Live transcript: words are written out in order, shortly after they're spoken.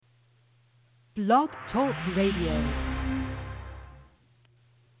Blog Talk Radio.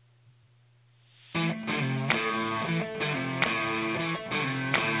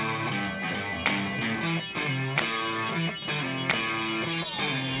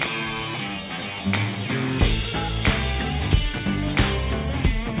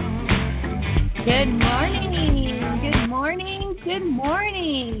 Good morning, good morning, good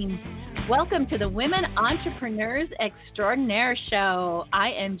morning. Welcome to the Women Entrepreneurs Extraordinaire Show. I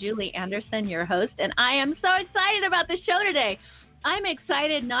am Julie Anderson, your host, and I am so excited about the show today. I'm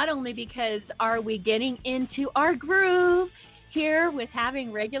excited not only because are we getting into our groove here with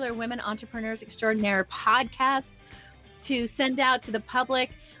having regular Women Entrepreneurs Extraordinaire podcasts to send out to the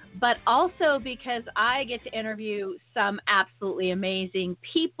public, but also because I get to interview some absolutely amazing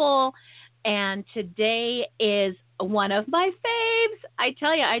people. And today is one of my faves. I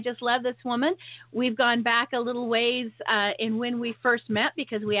tell you, I just love this woman. We've gone back a little ways in when we first met,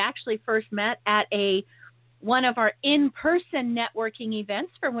 because we actually first met at one of our in-person networking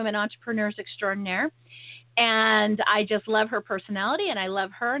events for Women Entrepreneurs Extraordinaire. And I just love her personality, and I love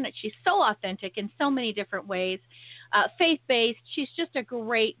her, and she's so authentic in so many different ways. Faith-based. She's just a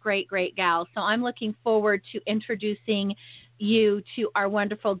great, great, great gal. So I'm looking forward to introducing you to our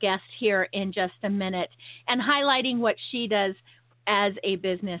wonderful guest here in just a minute and highlighting what she does as a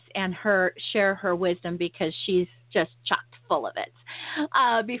business and share her wisdom, because she's just chocked full of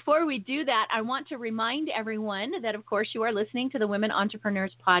it. Before we do that, I want to remind everyone that, of course, you are listening to the Women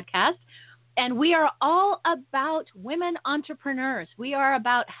Entrepreneurs Podcast, and we are all about women entrepreneurs. We are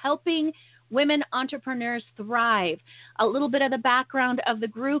about helping women entrepreneurs thrive. A little bit of the background of the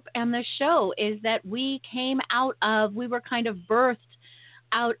group and the show is that we were kind of birthed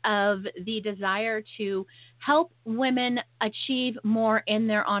out of the desire to help women achieve more in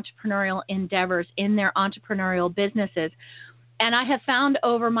their entrepreneurial endeavors, in their entrepreneurial businesses. And I have found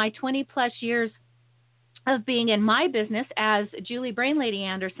over my 20 plus years of being in my business as Julie Brainlady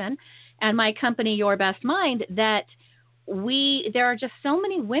Anderson and my company, Your Best Mind, that there are just so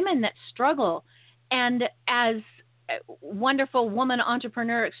many women that struggle. And as wonderful woman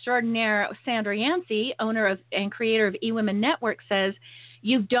entrepreneur extraordinaire Sandra Yancey, owner of and creator of eWomen Network, says,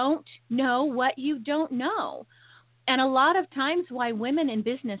 you don't know what you don't know. And a lot of times why women in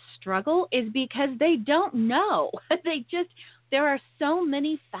business struggle is because they don't know. There are so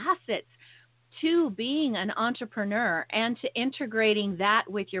many facets to being an entrepreneur and to integrating that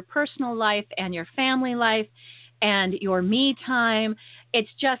with your personal life and your family life and your me time. It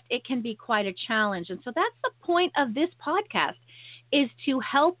can be quite a challenge. And so that's the point of this podcast, is to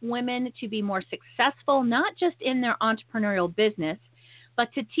help women to be more successful, not just in their entrepreneurial business,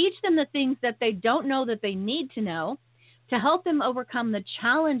 but to teach them the things that they don't know that they need to know, to help them overcome the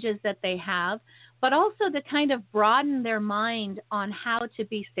challenges that they have, but also to kind of broaden their mind on how to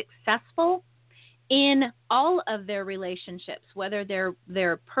be successful in all of their relationships, whether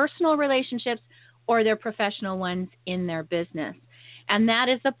they're personal relationships or their professional ones in their business. And that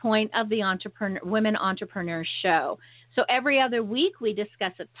is the point of the Women Entrepreneurs Show. So every other week we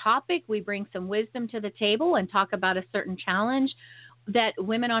discuss a topic, we bring some wisdom to the table and talk about a certain challenge that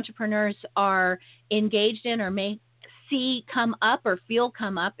women entrepreneurs are engaged in or may see come up or feel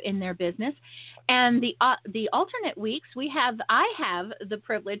come up in their business. And the alternate weeks, I have the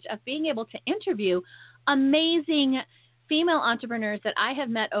privilege of being able to interview amazing female entrepreneurs that I have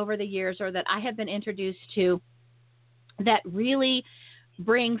met over the years, or that I have been introduced to, that really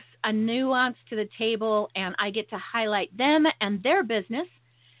brings a nuance to the table, and I get to highlight them and their business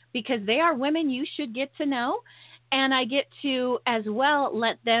because they are women you should get to know, and I get to as well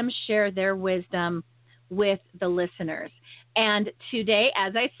let them share their wisdom with the listeners. And today,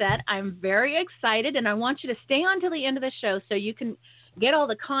 as I said, I'm very excited, and I want you to stay on till the end of the show so you can get all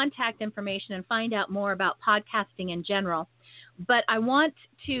the contact information and find out more about podcasting in general. But I want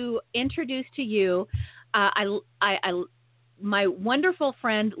to introduce to you my wonderful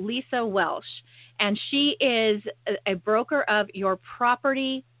friend, Lisa Welsh, and she is a broker of Your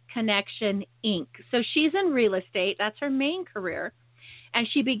Property Connection, Inc. So she's in real estate. That's her main career. And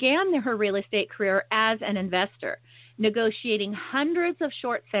she began her real estate career as an investor, negotiating hundreds of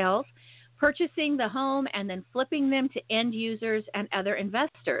short sales, purchasing the home and then flipping them to end users and other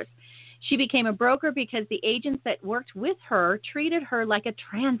investors. She became a broker because the agents that worked with her treated her like a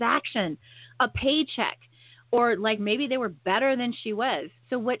transaction, a paycheck, or like maybe they were better than she was.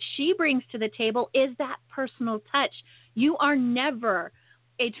 So what she brings to the table is that personal touch. You are never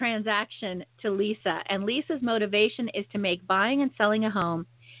a transaction to Lisa. And Lisa's motivation is to make buying and selling a home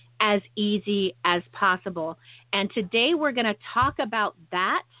as easy as possible. And today we're going to talk about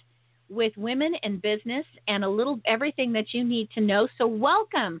that with women in business and a little everything that you need to know. So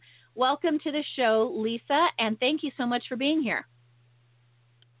welcome welcome to the show, Lisa, and thank you so much for being here.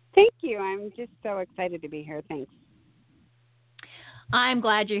 Thank you. I'm just so excited to be here. Thanks. I'm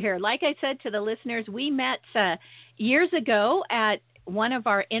glad you're here. Like I said to the listeners, we met years ago at one of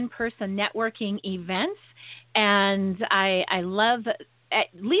our in-person networking events, and I love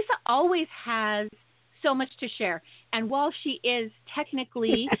Lisa always has so much to share. And while she is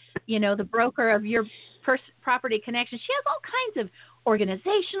technically, the broker of your property connection, she has all kinds of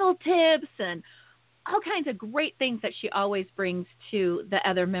organizational tips and all kinds of great things that she always brings to the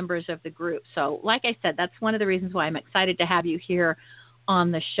other members of the group. So like I said, that's one of the reasons why I'm excited to have you here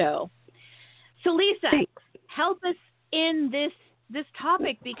on the show. So Lisa, Thanks. help us in this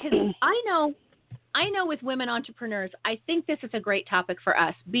topic, because I know with women entrepreneurs, I think this is a great topic for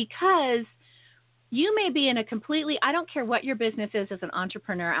us, because you may be in a completely, I don't care what your business is as an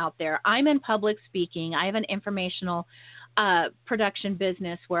entrepreneur out there. I'm in public speaking. I have an informational production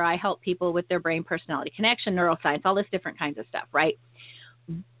business where I help people with their brain personality connection, neuroscience, all this different kinds of stuff, right?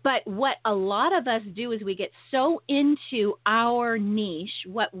 But what a lot of us do is we get so into our niche,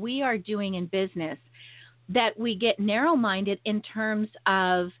 what we are doing in business, that we get narrow-minded in terms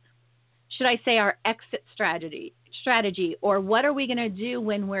of, should I say, our exit strategy, or what are we going to do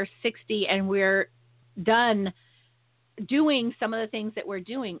when we're 60 and we're done doing some of the things that we're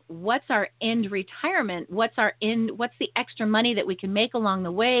doing? What's our end retirement? What's the extra money that we can make along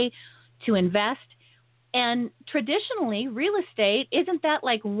the way to invest? And traditionally, real estate, isn't that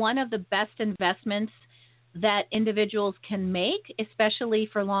like one of the best investments that individuals can make, especially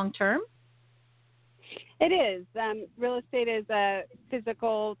for long term? It is. Real estate is a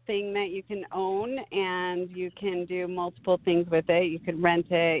physical thing that you can own, and you can do multiple things with it. You could rent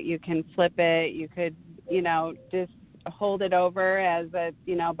it, you can flip it, you could, just hold it over as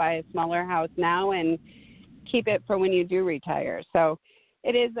buy a smaller house now and keep it for when you do retire. So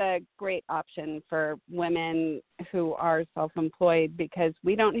it is a great option for women who are self-employed, because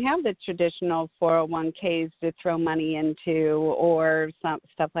we don't have the traditional 401ks to throw money into or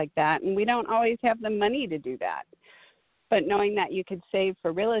stuff like that. And we don't always have the money to do that. But knowing that you could save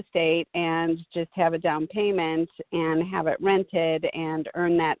for real estate and just have a down payment and have it rented and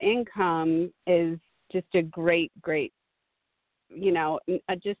earn that income is just a great,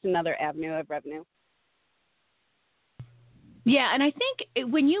 just another avenue of revenue. Yeah, and I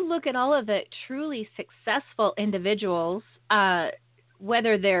think when you look at all of the truly successful individuals,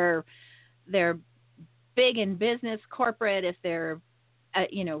 whether they're big in business, corporate, if they're,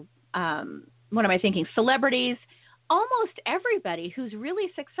 celebrities, almost everybody who's really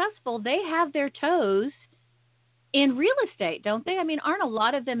successful, they have their toes in real estate, don't they? I mean, aren't a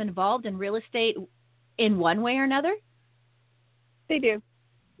lot of them involved in real estate in one way or another? They do,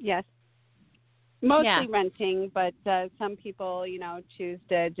 yes. Mostly renting, but some people, choose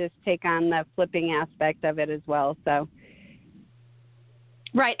to just take on the flipping aspect of it as well. So,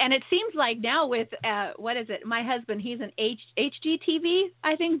 right, and it seems like now with my husband, he's an HGTV,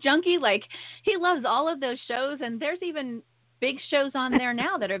 I think, junkie. Like, he loves all of those shows, and there's even big shows on there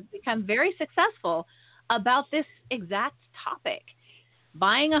now that have become very successful about this exact topic: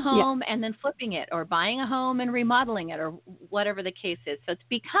 buying a home and then flipping it, or buying a home and remodeling it, or whatever the case is. So it's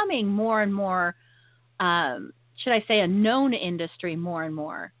becoming more and more, should I say, a known industry more and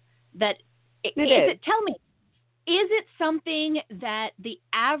more. Tell me, is it something that the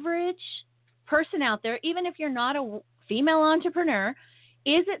average person out there, even if you're not a female entrepreneur,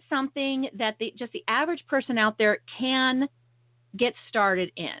 is it something that the average person out there can get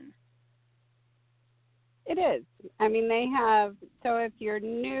started in? It is. I mean, so if you're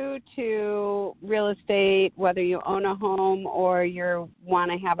new to real estate, whether you own a home or you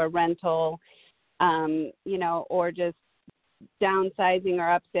want to have a rental, or just downsizing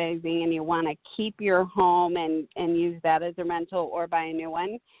or upsizing, and you want to keep your home and use that as a rental or buy a new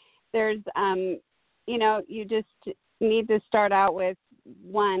one, there's, you just need to start out with,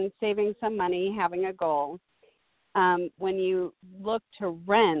 one, saving some money, having a goal. When you look to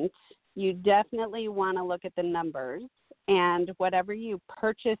rent, you definitely want to look at the numbers, and whatever you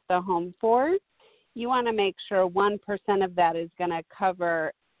purchase the home for, you want to make sure 1% of that is going to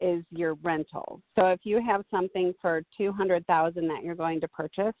cover is your rental. So if you have something for $200,000 that you're going to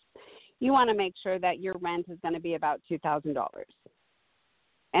purchase, you want to make sure that your rent is going to be about $2,000.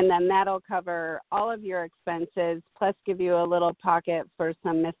 And then that'll cover all of your expenses, plus give you a little pocket for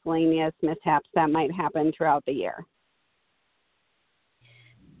some miscellaneous mishaps that might happen throughout the year.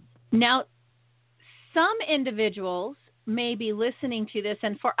 Now, some individuals may be listening to this,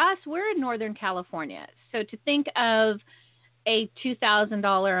 and for us, we're in Northern California. So to think of a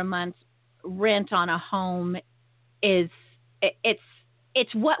 $2,000 a month rent on a home it's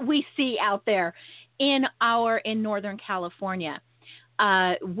it's what we see out there in Northern California.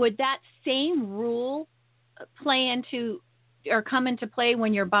 Would that same rule come into play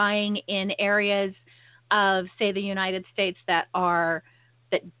when you're buying in areas of, say, the United States that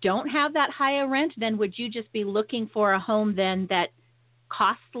don't have that higher rent? Then would you just be looking for a home then that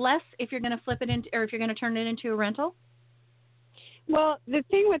costs less if you're going to flip it into, or if you're going to turn it into a rental? Well, the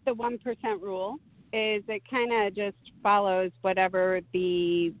thing with the 1% rule is it kind of just follows whatever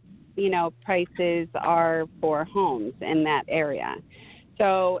the, prices are for homes in that area.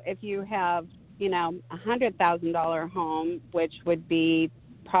 So if you have, $100,000 home, which would be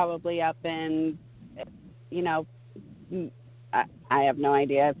probably up in, I have no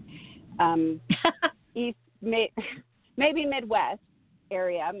idea, east, maybe Midwest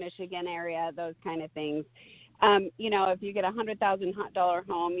area, Michigan area, those kind of things. If you get a $100,000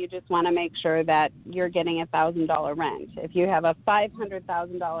 home, you just want to make sure that you're getting $1,000 rent. If you have a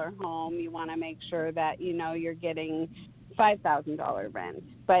 $500,000 home, you want to make sure that, you're getting $5,000 rent.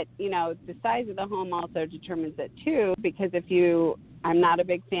 But, the size of the home also determines it too, because I'm not a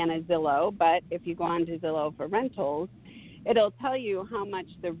big fan of Zillow, but if you go on to Zillow for rentals, it'll tell you how much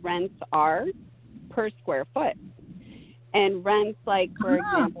the rents are per square foot. And rents, like, for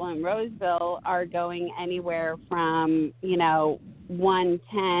example, in Roseville are going anywhere from, $110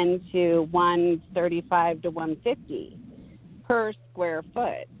 to $135 to $150 per square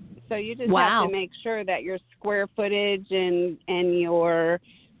foot. So you just have to make sure that your square footage and your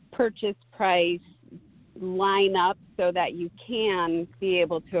purchase price line up so that you can be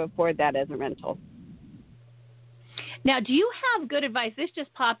able to afford that as a rental. Now, do you have good advice? This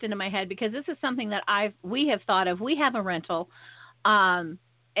just popped into my head because this is something that we have thought of. We have a rental, and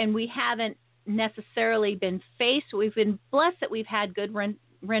we haven't necessarily been faced. We've been blessed that we've had good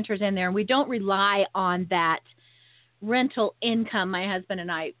renters in there, and we don't rely on that rental income, my husband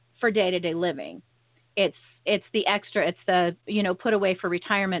and I, for day-to-day living. It's the extra. It's the put away for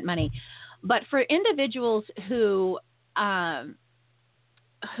retirement money. But for individuals who are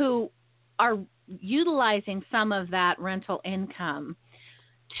utilizing some of that rental income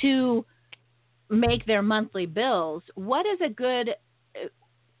to make their monthly bills, what's a good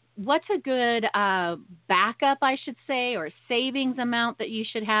backup, I should say, or savings amount that you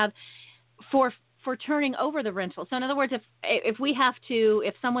should have for turning over the rental? So in other words,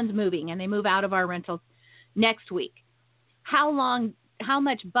 if someone's moving and they move out of our rental next week, how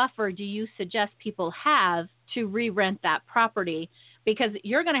much buffer do you suggest people have to re-rent that property? Because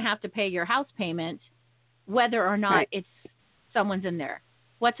you're going to have to pay your house payment whether or not it's someone's in there.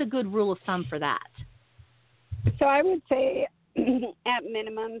 What's a good rule of thumb for that? So I would say at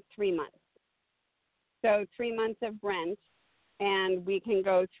minimum 3 months. So 3 months of rent, and we can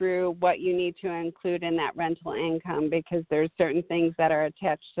go through what you need to include in that rental income, because there's certain things that are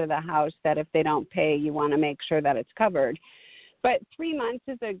attached to the house that if they don't pay, you want to make sure that it's covered. But 3 months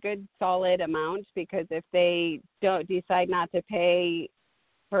is a good solid amount, because if they don't decide not to pay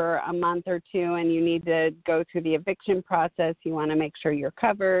for a month or two and you need to go through the eviction process, you want to make sure you're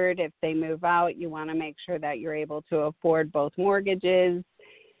covered. If they move out, you want to make sure that you're able to afford both mortgages.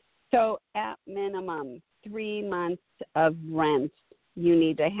 So at minimum, 3 months of rent you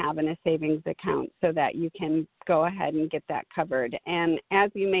need to have in a savings account so that you can go ahead and get that covered. And as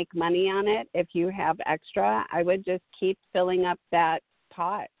you make money on it, if you have extra, I would just keep filling up that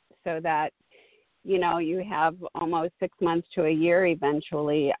pot so that, you have almost 6 months to a year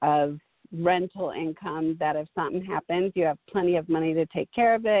eventually of rental income, that if something happens, you have plenty of money to take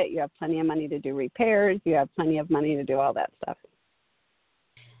care of it. You have plenty of money to do repairs. You have plenty of money to do all that stuff.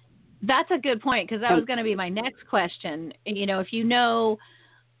 That's a good point, because that was going to be my next question.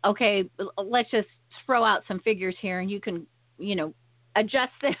 Okay, let's just throw out some figures here, and you can,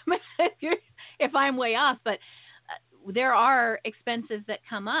 adjust them if I'm way off. But there are expenses that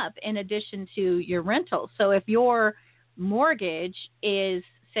come up in addition to your rental. So if your mortgage is,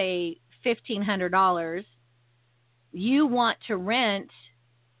 say, $1,500, you want to rent,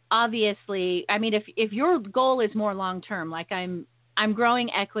 obviously. I mean, if your goal is more long-term, like I'm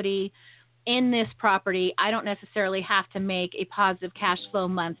growing equity in this property, I don't necessarily have to make a positive cash flow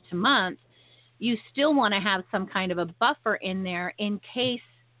month to month. You still want to have some kind of a buffer in there in case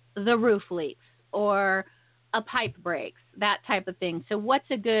the roof leaks or a pipe breaks, that type of thing. So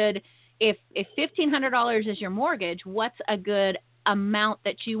what's a good, if $1,500 is your mortgage, what's a good amount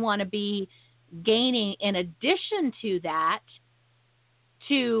that you want to be gaining in addition to that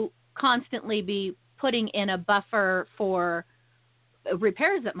to constantly be putting in a buffer for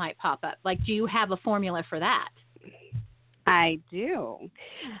repairs that might pop up? Like, do you have a formula for that? I do.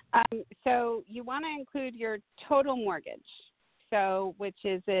 So you want to include your total mortgage. So, which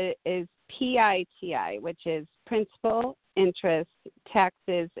is PITI, which is principal, interest,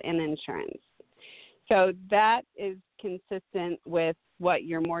 taxes, and insurance. So that is consistent with what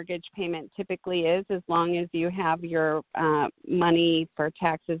your mortgage payment typically is, as long as you have your money for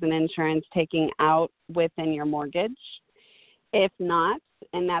taxes and insurance taken out within your mortgage. If not,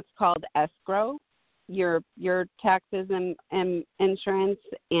 and that's called escrow, your taxes and insurance,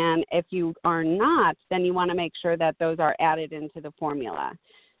 and if you are not, then you want to make sure that those are added into the formula.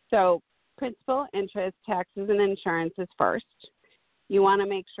 So principal, interest, taxes, and insurance is first. You want to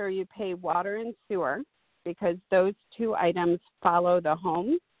make sure you pay water and sewer, because those two items follow the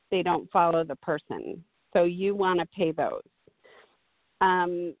home. They don't follow the person. So you want to pay those.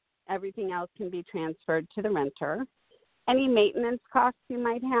 Everything else can be transferred to the renter. Any maintenance costs you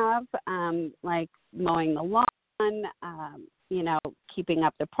might have, like mowing the lawn, keeping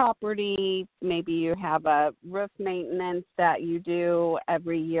up the property. Maybe you have a roof maintenance that you do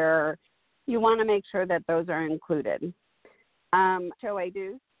every year. You want to make sure that those are included. HOA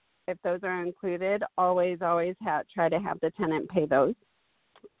dues, if those are included, always try to have the tenant pay those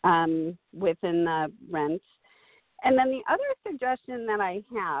within the rent. And then the other suggestion that I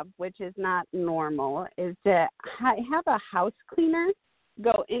have, which is not normal, is to have a house cleaner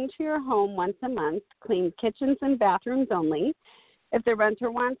go into your home once a month, clean kitchens and bathrooms only. If the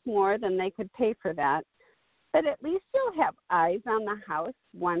renter wants more, then they could pay for that. But at least you'll have eyes on the house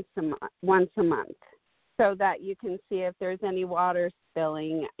once a month, so that you can see if there's any water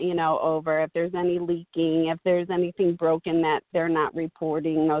spilling, over, if there's any leaking, if there's anything broken that they're not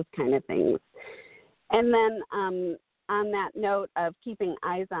reporting, those kind of things. And then on that note of keeping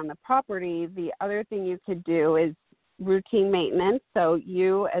eyes on the property, the other thing you could do is routine maintenance. So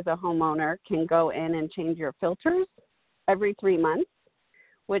you as a homeowner can go in and change your filters every 3 months,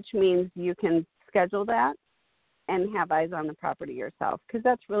 which means you can schedule that and have eyes on the property yourself, because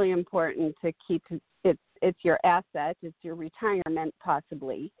that's really important to keep. It's your asset, it's your retirement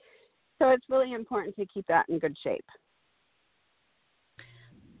possibly. So it's really important to keep that in good shape.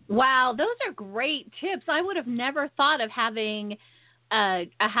 Wow, those are great tips. I would have never thought of having a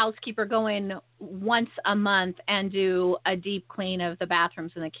housekeeper go in once a month and do a deep clean of the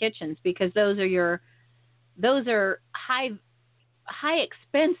bathrooms and the kitchens, because those are high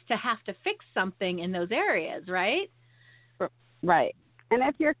expense to have to fix something in those areas, right? Right. And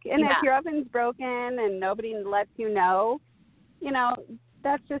if your oven's broken and nobody lets you know,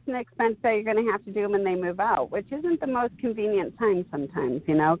 that's just an expense that you're going to have to do when they move out, which isn't the most convenient time sometimes,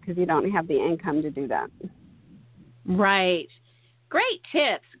 because you don't have the income to do that. Right. Great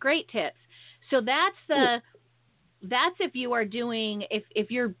tips. So that's if you are doing, if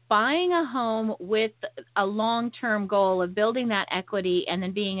you're buying a home with a long-term goal of building that equity and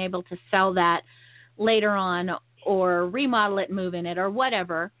then being able to sell that later on or remodel it, move in it, or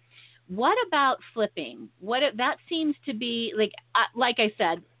whatever. What about flipping? That seems to be, like I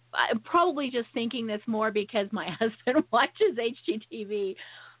said, I'm probably just thinking this more because my husband watches HGTV,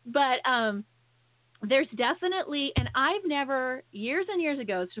 but there's definitely, and I've never, years and years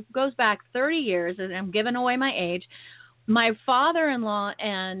ago, it goes back 30 years, and I'm giving away my age, my father-in-law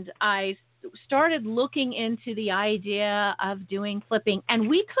and I started looking into the idea of doing flipping, and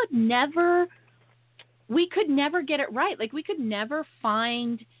we could never get it right. Like, we could never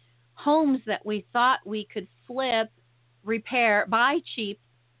find homes that we thought we could flip, repair, buy cheap,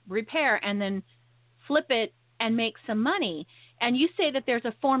 repair, and then flip it and make some money. And you say that there's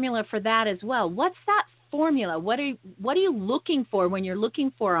a formula for that as well. What's that formula? What are you looking for when you're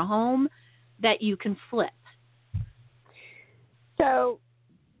looking for a home that you can flip? So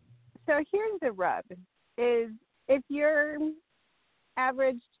here's the rub, is if you're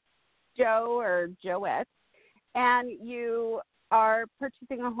average Joe or Joette and you are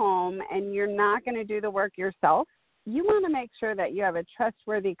purchasing a home and you're not going to do the work yourself, you want to make sure that you have a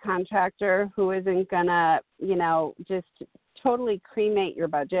trustworthy contractor who isn't going to, just totally cremate your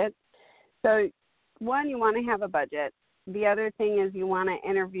budget. So one, you want to have a budget. The other thing is you want to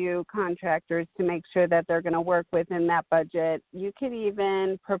interview contractors to make sure that they're going to work within that budget. You could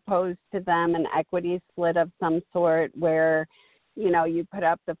even propose to them an equity split of some sort where, you put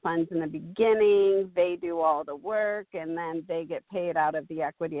up the funds in the beginning, they do all the work, and then they get paid out of the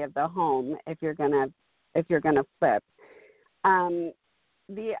equity of the home if you're gonna flip.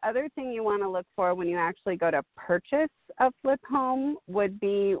 The other thing you want to look for when you actually go to purchase a flip home would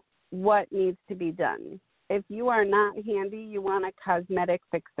be what needs to be done. If you are not handy, you want a cosmetic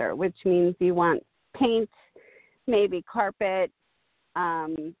fixer, which means you want paint, maybe carpet,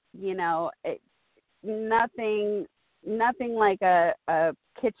 nothing nothing like a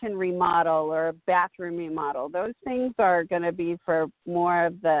kitchen remodel or a bathroom remodel. Those things are going to be for more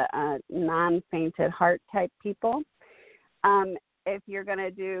of the non-fainted heart type people. If you're going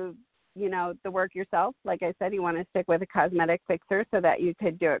to do, the work yourself, like I said, you want to stick with a cosmetic fixer so that you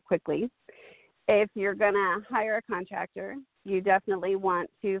could do it quickly. If you're going to hire a contractor, you definitely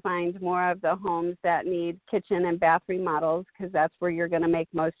want to find more of the homes that need kitchen and bath remodels, because that's where you're going to make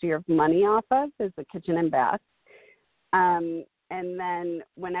most of your money off of, is the kitchen and bath. And then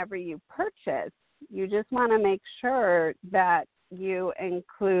whenever you purchase, you just want to make sure that you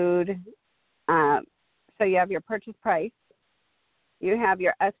include, so you have your purchase price, you have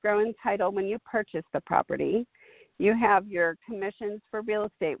your escrow and title when you purchase the property, you have your commissions for real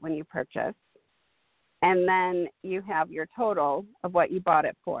estate when you purchase, and then you have your total of what you bought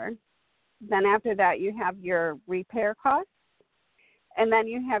it for. Then after that, you have your repair costs, and then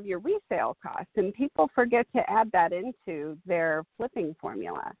you have your resale costs. And people forget to add that into their flipping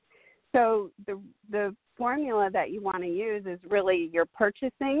formula. So the formula that you want to use is really your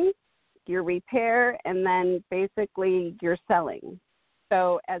purchasing, your repair, and then basically your selling.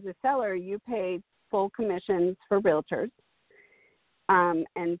 So as a seller, you pay full commissions for realtors.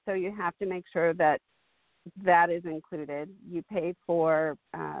 And so you have to make sure that is included. You pay for,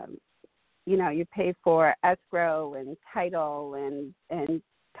 you pay for escrow and title and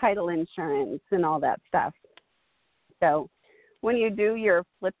title insurance and all that stuff. So when you do your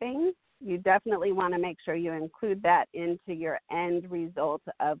flipping, you definitely want to make sure you include that into your end result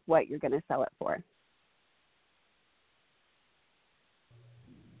of what you're going to sell it for.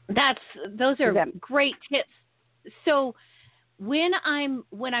 Those are great tips. So when I'm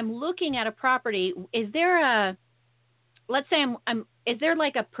looking at a property, is there let's say is there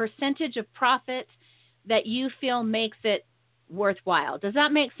like a percentage of profit that you feel makes it worthwhile? Does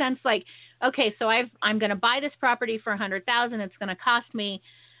that make sense? Like, okay, so I'm going to buy this property for $100,000. It's going to cost me,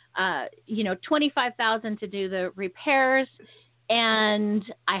 $25,000 to do the repairs, and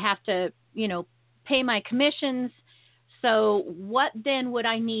I have to, pay my commissions. So what then would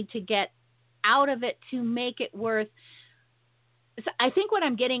I need to get out of it to make it worth? So I think what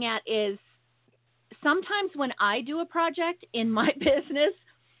I'm getting at is sometimes when I do a project in my business,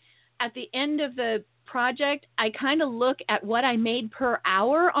 at the end of the project, I kind of look at what I made per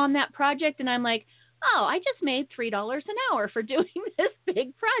hour on that project, and I'm like, oh, I just made $3 an hour for doing this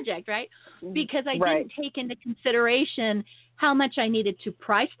big project, right? Because I didn't take into consideration how much I needed to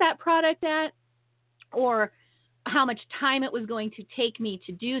price that product at, or how much time it was going to take me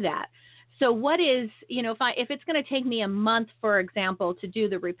to do that. So what is, if it's going to take me a month, for example, to do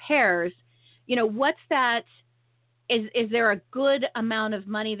the repairs, what's that? Is there a good amount of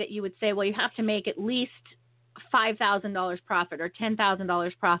money that you would say, well, you have to make at least $5,000 profit or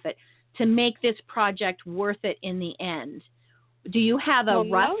 $10,000 profit to make this project worth it in the end? Do you have a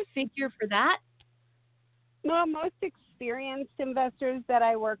rough figure for that? No, most experienced investors that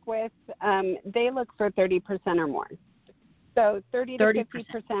I work with, they look for 30% or more. So 30 to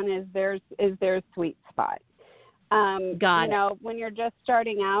 50% is their sweet spot. When you're just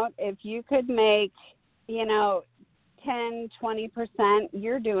starting out, if you could make, 10, 20%,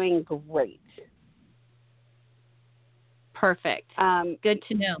 you're doing great. Perfect. Good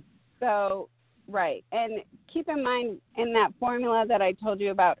to know. So, right. And keep in mind, in that formula that I told you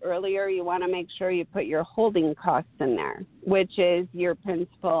about earlier, you want to make sure you put your holding costs in there, which is your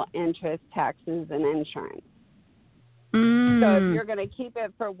principal, interest, taxes, and insurance. So if you're going to keep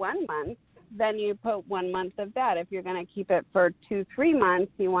it for 1 month, then you put 1 month of that. If you're going to keep it for 2-3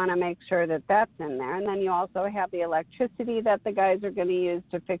 months, you want to make sure that that's in there. And then you also have the electricity that the guys are going to use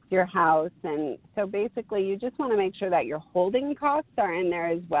to fix your house. And so basically you just want to make sure that your holding costs are in there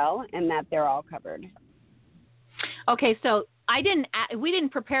as well and that they're all covered. Okay, so we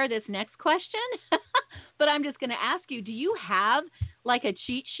didn't prepare this next question, but I'm just going to ask you, do you have like a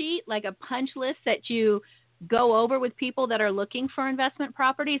cheat sheet, like a punch list that you go over with people that are looking for investment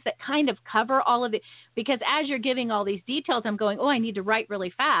properties that kind of cover all of it? Because as you're giving all these details, I'm going, I need to write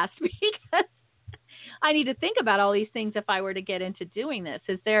really fast because I need to think about all these things if I were to get into doing this.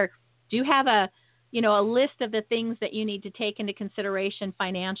 Do you have a list of the things that you need to take into consideration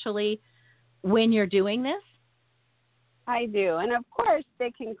financially when you're doing this? I do. And of course, they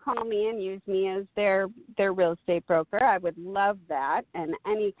can call me and use me as their real estate broker. I would love that in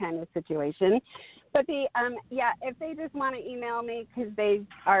any kind of situation. But if they just want to email me because they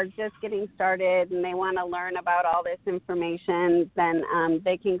are just getting started and they want to learn about all this information, then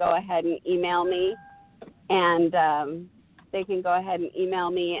they can go ahead and email me. And I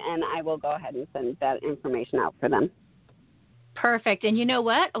will go ahead and send that information out for them. Perfect. And you know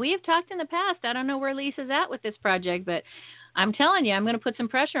what? We have talked in the past. I don't know where Lisa's at with this project, but I'm telling you, I'm going to put some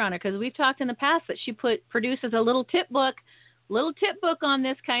pressure on her because we've talked in the past that she produces a little tip book on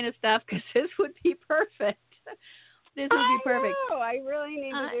this kind of stuff because this would be perfect. This would be perfect. I know. I really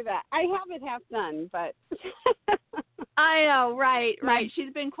need to do that. I have it half done, but I know, right.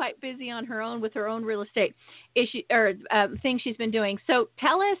 She's been quite busy on her own with her own real estate issue or things she's been doing. So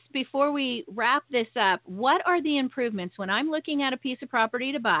tell us before we wrap this up, what are the improvements when I'm looking at a piece of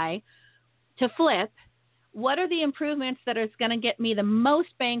property to buy, to flip? What are the improvements that is going to get me the most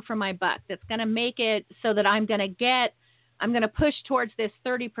bang for my buck? That's going to make it so that I'm going to push towards this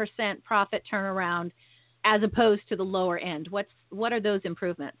 30% profit turnaround as opposed to the lower end. What are those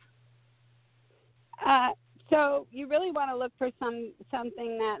improvements? So you really want to look for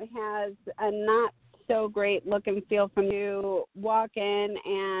something that has a not so great look and feel from you walk in,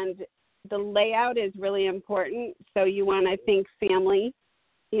 and the layout is really important. So you want to think family.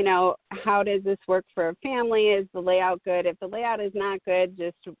 You know, how does this work for a family? Is the layout good? If the layout is not good,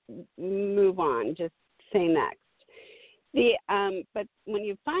 just move on. Just say next. But when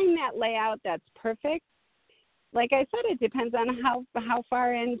you find that layout that's perfect, like I said, it depends on how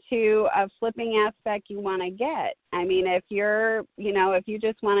far into a flipping aspect you want to get. I mean, if you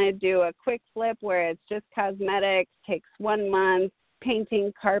just want to do a quick flip where it's just cosmetics, takes 1 month,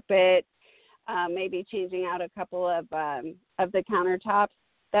 painting carpet, maybe changing out a couple of the countertops,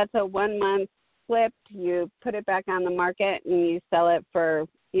 that's a 1 month flip. You put it back on the market and you sell it for,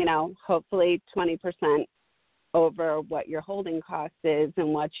 hopefully 20% over what your holding cost is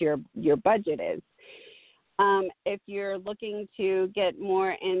and what your budget is. If you're looking to get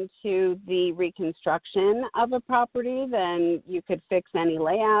more into the reconstruction of a property, then you could fix any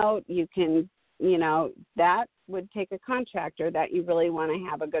layout. You can, that would take a contractor that you really want to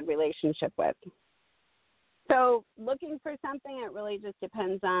have a good relationship with. So looking for something, it really just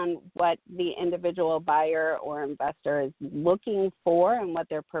depends on what the individual buyer or investor is looking for and what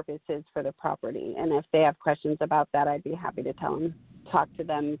their purpose is for the property. And if they have questions about that, I'd be happy to talk to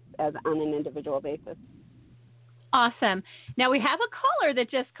them on an individual basis. Awesome. Now we have a caller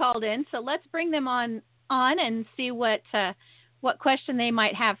that just called in, so let's bring them on and see what question they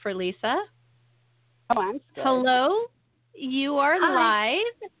might have for Lisa. Oh, I'm scared. Hello, you are Hi.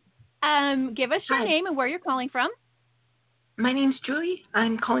 live. Give us your Hi. name and where you're calling from. My name's Julie.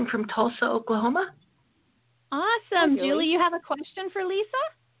 I'm calling from Tulsa, Oklahoma. Awesome, Hi, Julie. You have a question for Lisa?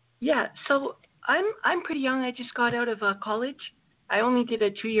 Yeah, so I'm pretty young. I just got out of college. I only did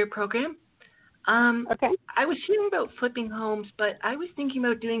a 2-year program. Okay. I was hearing about flipping homes, but I was thinking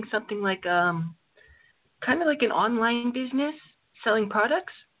about doing something like kind of like an online business, selling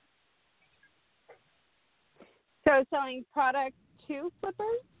products. So selling products to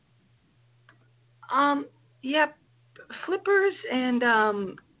flippers? Yeah, flippers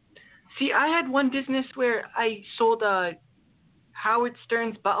and see, I had one business where I sold Howard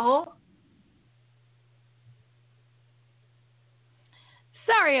Stern's butthole.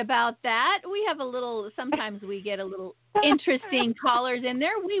 Sorry about that. Sometimes we get a little interesting callers in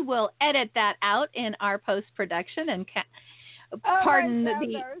there. We will edit that out in our post-production and pardon that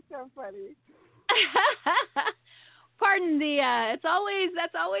was so funny. Pardon that's always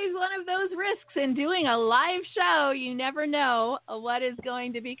one of those risks in doing a live show. You never know what is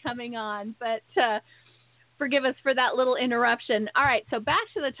going to be coming on, but forgive us for that little interruption. All right, so back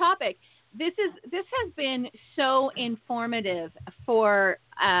to the topic. This has been so informative for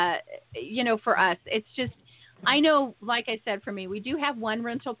for us. It's just, I know, like I said, for me, we do have one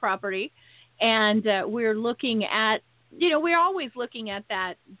rental property, and we're looking at, we're always looking at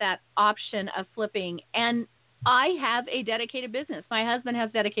that option of flipping. And I have a dedicated business. My husband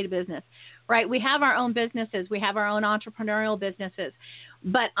has dedicated business, right? We have our own businesses. We have our own entrepreneurial businesses.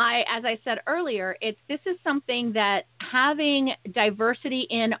 But as I said earlier, this is something that having diversity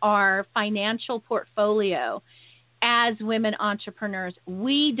in our financial portfolio as women entrepreneurs,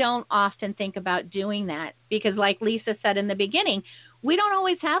 we don't often think about doing that because, like Lisa said in the beginning, we don't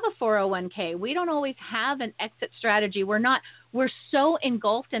always have a 401k. We don't always have an exit strategy. We're so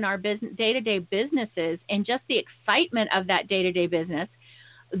engulfed in our day-to-day businesses and just the excitement of that day-to-day business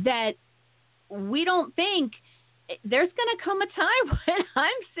that we don't think there's going to come a time when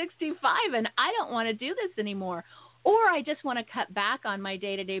I'm 65 and I don't want to do this anymore. Or I just want to cut back on my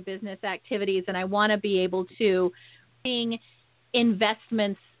day-to-day business activities and I want to be able to being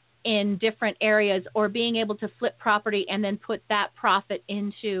investments in different areas or being able to flip property and then put that profit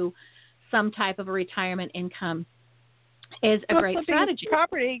into some type of a retirement income is a great strategy.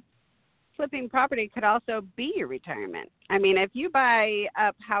 flipping property could also be your retirement. I mean, if you buy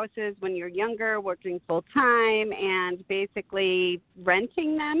up houses when you're younger, working full time, and basically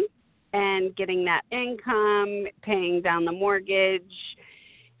renting them and getting that income, paying down the mortgage,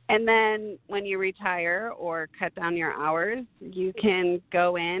 and then when you retire or cut down your hours, you can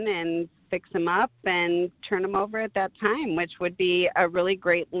go in and fix them up and turn them over at that time, which would be a really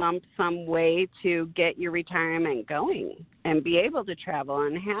great lump sum way to get your retirement going and be able to travel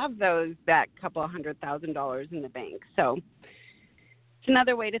and have that couple $100,000 in the bank. So it's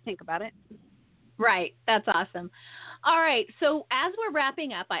another way to think about it. Right. That's awesome. All right. So as we're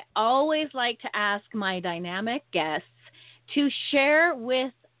wrapping up, I always like to ask my dynamic guests to share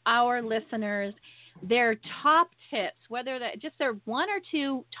with our listeners their top tips, whether that just their one or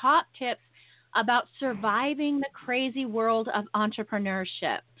two top tips about surviving the crazy world of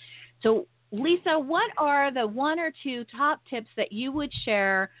entrepreneurship. So, Lisa, what are the one or two top tips that you would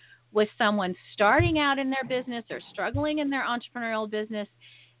share with someone starting out in their business or struggling in their entrepreneurial business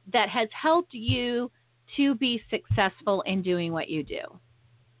that has helped you to be successful in doing what you do?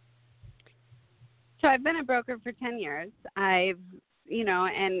 So I've been a broker for 10 years.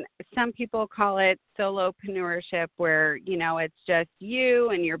 And some people call it solopreneurship, where, it's just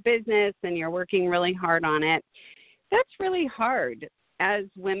you and your business and you're working really hard on it. That's really hard. As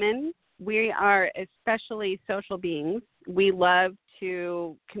women, we are especially social beings. We love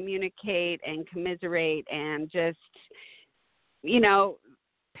to communicate and commiserate and just,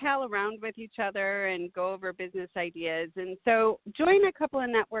 pal around with each other and go over business ideas. And so join a couple of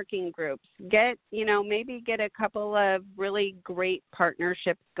networking groups. Maybe get a couple of really great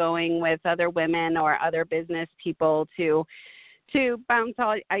partnerships going with other women or other business people to bounce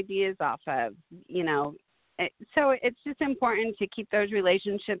all ideas off of, So it's just important to keep those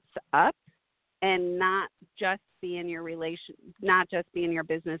relationships up and not just be in your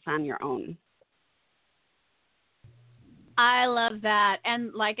business on your own. I love that.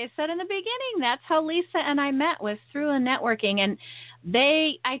 And like I said in the beginning, that's how Lisa and I met, was through a networking. And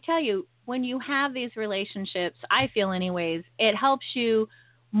I tell you, when you have these relationships, I feel anyways, it helps you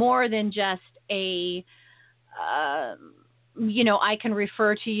more than just I can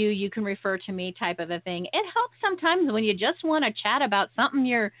refer to you, you can refer to me type of a thing. It helps sometimes when you just want to chat about something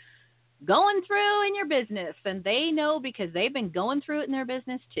you're going through in your business, and they know because they've been going through it in their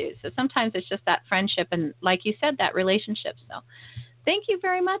business too. So sometimes it's just that friendship and, like you said, that relationship. So thank you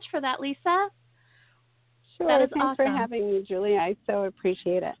very much for that, Lisa. Sure. That is Thanks awesome. for having me, Julie. I so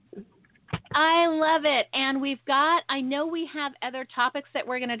appreciate it. I love it. And I know we have other topics that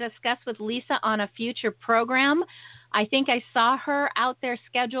we're going to discuss with Lisa on a future program. I think I saw her out there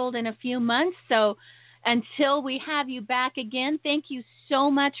scheduled in a few months. So until we have you back again, thank you so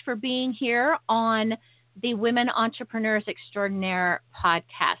much for being here on the Women Entrepreneurs Extraordinaire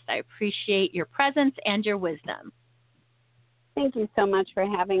podcast. I appreciate your presence and your wisdom. Thank you so much for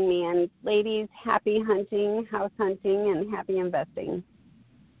having me. And ladies, happy hunting, house hunting, and happy investing.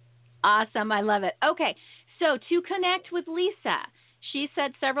 Awesome. I love it. Okay. So to connect with Lisa, she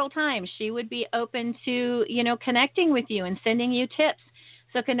said several times she would be open to, connecting with you and sending you tips.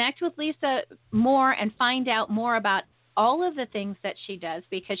 So connect with Lisa more and find out more about all of the things that she does,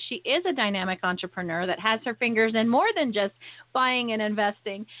 because she is a dynamic entrepreneur that has her fingers in more than just buying and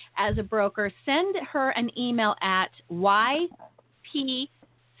investing as a broker. Send her an email at YPC,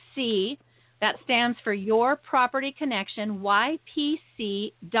 that stands for Your Property Connection,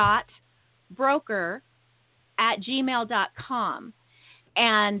 ypc.broker@gmail.com.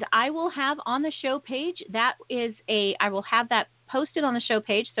 And I will have on the show page, I will have that posted on the show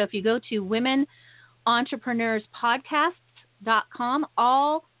page. So if you go to womenentrepreneurs.podcasts.com,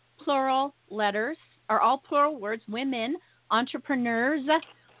 all plural letters, or all plural words, Women Entrepreneurs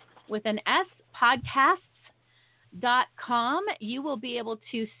with an S, podcasts.com, you will be able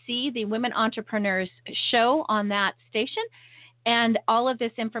to see the Women Entrepreneurs show on that station and all of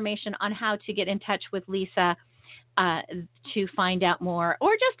this information on how to get in touch with Lisa to find out more,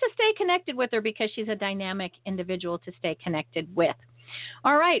 or just to stay connected with her, because she's a dynamic individual to stay connected with.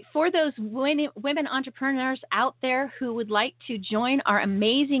 All right. For those women entrepreneurs out there who would like to join our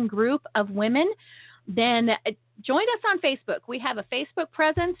amazing group of women, then join us on Facebook. We have a Facebook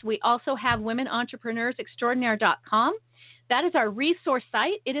presence. We also have womenentrepreneursextraordinaire.com. That is our resource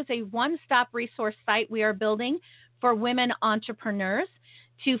site. It is a one-stop resource site we are building for women entrepreneurs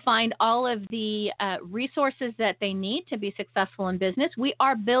to find all of the resources that they need to be successful in business. We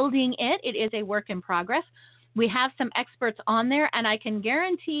are building it. It is a work in progress. We have some experts on there, and I can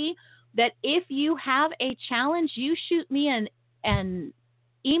guarantee that if you have a challenge, you shoot me an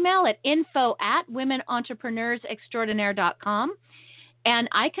email at info@womenentrepreneursextraordinaire.com, and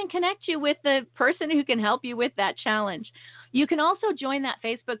I can connect you with the person who can help you with that challenge. You can also join that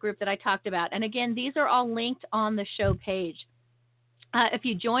Facebook group that I talked about. And again, these are all linked on the show page. If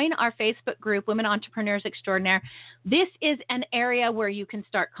you join our Facebook group, Women Entrepreneurs Extraordinaire, this is an area where you can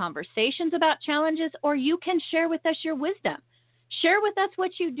start conversations about challenges, or you can share with us your wisdom. Share with us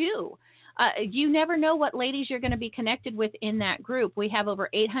what you do. You never know what ladies you're going to be connected with in that group. We have over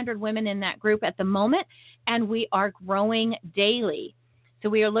 800 women in that group at the moment, and we are growing daily. So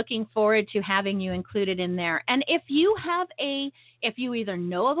we are looking forward to having you included in there. And if you either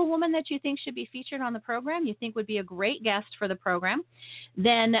know of a woman that you think should be featured on the program, you think would be a great guest for the program,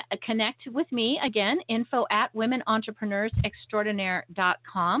 then connect with me again,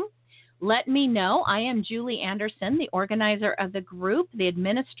 info@womenentrepreneursextraordinaire.com. Let me know. I am Julie Anderson, the organizer of the group, the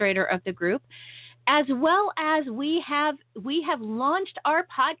administrator of the group, as well as we have launched our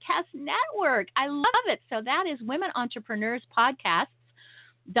podcast network. I love it. So that is Women Entrepreneurs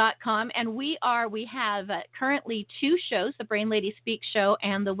Podcasts.com, and we have currently 2 shows, the Brain Lady Speak Show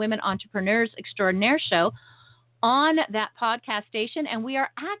and the Women Entrepreneurs Extraordinaire Show, on that podcast station, and we are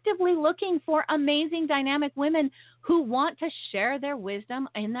actively looking for amazing, dynamic women who want to share their wisdom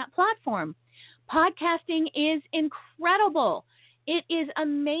in that platform. Podcasting is incredible. It is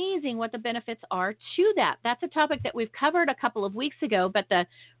amazing what the benefits are to that. That's a topic that we've covered a couple of weeks ago, but the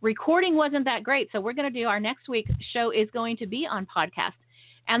recording wasn't that great, so we're going to do our next week's show is going to be on podcast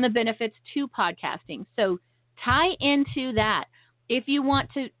and the benefits to podcasting. So tie into that. If you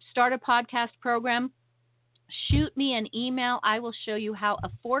want to start a podcast program, shoot me an email. I will show you how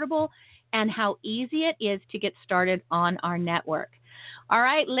affordable and how easy it is to get started on our network. All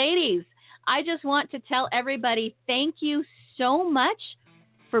right, ladies, I just want to tell everybody thank you so much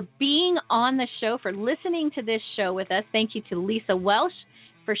for being on the show, for listening to this show with us. Thank you to Lisa Welsh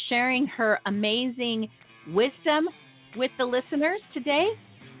for sharing her amazing wisdom with the listeners today.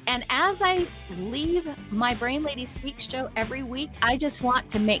 And as I leave my Brain Lady Speak show every week, I just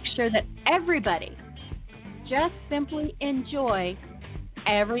want to make sure that everybody just simply enjoy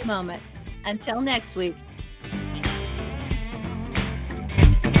every moment. Until next week,